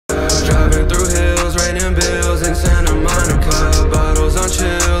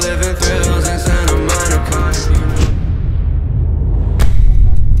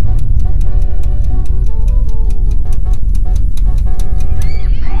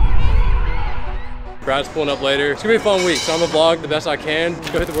Brad's pulling up later. It's gonna be a fun week, so I'm gonna vlog the best I can.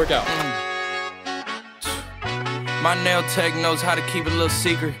 Let's go hit the workout. My nail tech knows how to keep it a little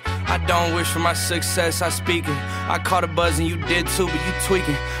secret. I don't wish for my success, I speak it. I caught a buzz and you did too, but you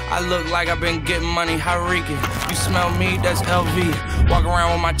tweaking. I look like I've been getting money, how reeking. You smell me, that's LV. Walk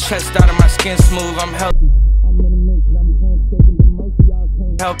around with my chest out and my skin smooth, I'm healthy. I'm in a mix, I'm handshaking, but most of y'all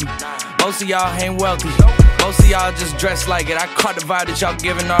can't help me. Most of y'all ain't wealthy. Most of y'all just dress like it. I caught the vibe that y'all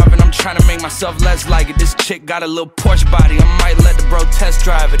giving off, and I'm trying to make myself less like it. This chick got a little Porsche body, I might let the bro test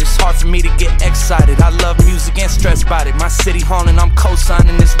drive it. It's hard for me to get excited. I love music and stress about it. My city haunting, I'm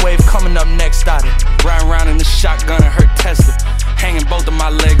co-signing this wave coming up next out it. Riding around in the shotgun and her Tesla, hanging both of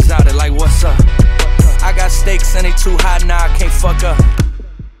my legs out it like what's up. I got stakes and they too high now, I can't fuck up.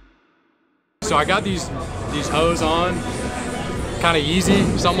 So I got these hose on, kind of easy,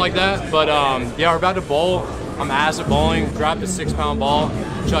 something like that. But yeah, we're about to bowl. I'm ass at bowling. Dropped a 6-pound ball.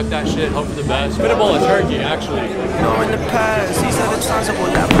 Chuck that shit. Hope for the best. Been a bowl of turkey actually. You know in the past, these are the times I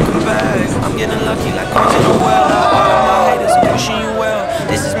would not come back. I'm getting lucky like coins in a well. All of my haters are wishing you well.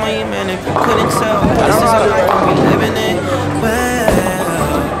 This is my man if you couldn't tell. This is a life we living in.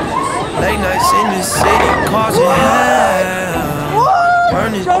 Well, late nights in the city causing hell.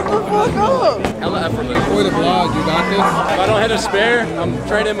 Burning. Shut the fuck up. Hella effortless. For the vlog, you got this? If I don't hit a spare, I'm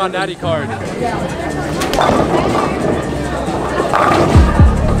trading my natty card.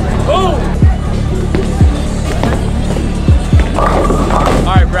 Boom!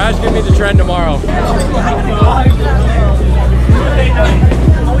 Alright, Brad's giving me the trend tomorrow.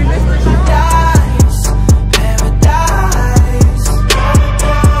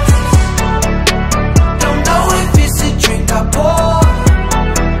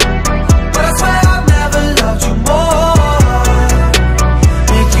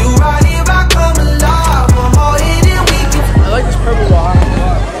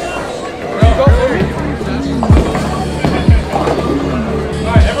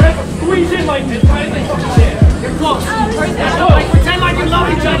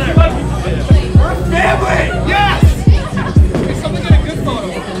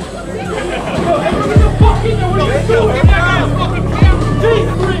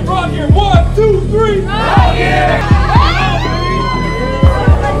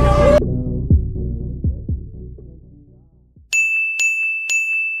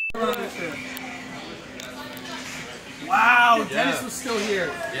 Wow, Dennis was still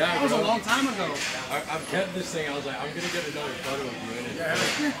here. Yeah, that was a long time ago. I've kept this thing. I was like, I'm gonna get another photo of you in it.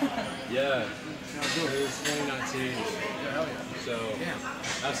 Yeah. It was 2019. Yeah, hell yeah. So damn.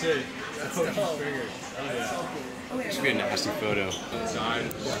 That's it. That's fingers. Oh yeah. It should be a nasty photo. Design.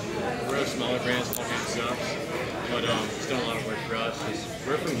 We're a smaller brand, all kinds of stuff. But it's done a lot of work for us.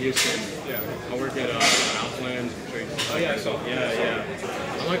 We're from Houston. Yeah. I work at Outland. Oh yeah,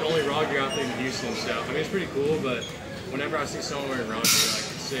 I'm like the only RawGear athlete in Houston, so I mean it's pretty cool. But whenever I see someone wearing RawGear, like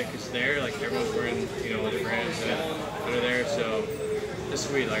it's sick. It's there. Like everyone's wearing, you know, other brands that are there. So it's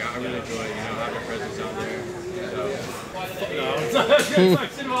sweet. Like I really enjoy, you know, having a presence out there. So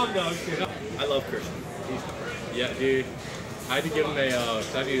I love Christian. Yeah, dude. I had to give him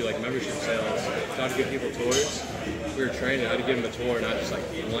I do like membership sales. So I had to give people tours. We were training. I had to give him a tour, and I just like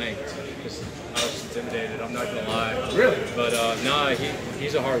blanked. Just, I was intimidated. I'm not gonna lie. Really? But nah,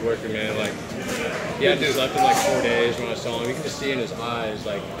 he's a hard worker, man. Like he hadn't slept in like 4 days when I saw him. You can just see in his eyes,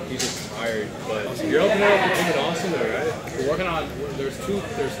 like he's just tired. But you're opening up the team in Austin, though, right? We're working on. There's two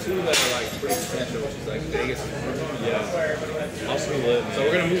that are like pretty potential, which is like Vegas. Yeah. Austin live. So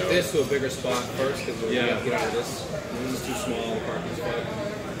we're gonna move this to a bigger spot first because we're gonna get out of this. This is too small. The parking's fucked.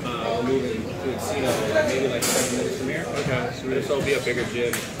 We're moving to Encino, maybe like 7 minutes from here. Okay. So it'll be a bigger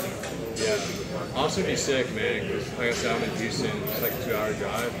gym. Yeah. Austin would be sick, man, because like I said, I'm in Houston. It's like a 2-hour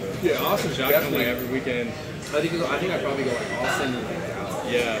drive. But yeah, Austin's definitely every weekend. I think I'd probably go like Austin and like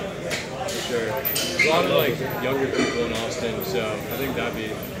Dallas. Yeah, for sure. There's a lot of like younger people in Austin, so I think that'd be.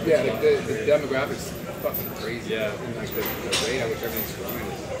 Yeah, like the demographics fucking crazy. Yeah. And like the rate at which everything's growing.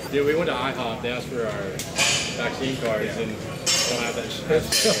 Dude, we went to IHOP. They asked for our vaccine cards and don't have that shit.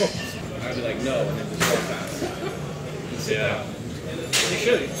 So I'd be like, no, and then just go fast. Yeah. They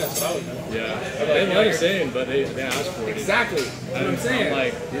should. That's what I would know. Yeah. They didn't understand, but they asked for it. Exactly. That's what I'm saying. I'm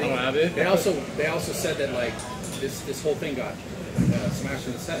like, I don't have it. They also said that like this whole thing got smashed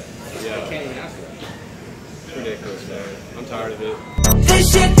in the set. Yeah. They can't even ask for it. It's ridiculous, man. I'm tired of it.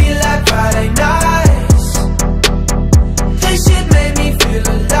 This shit be like Friday nights. This shit made me feel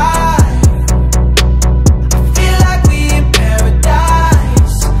alive.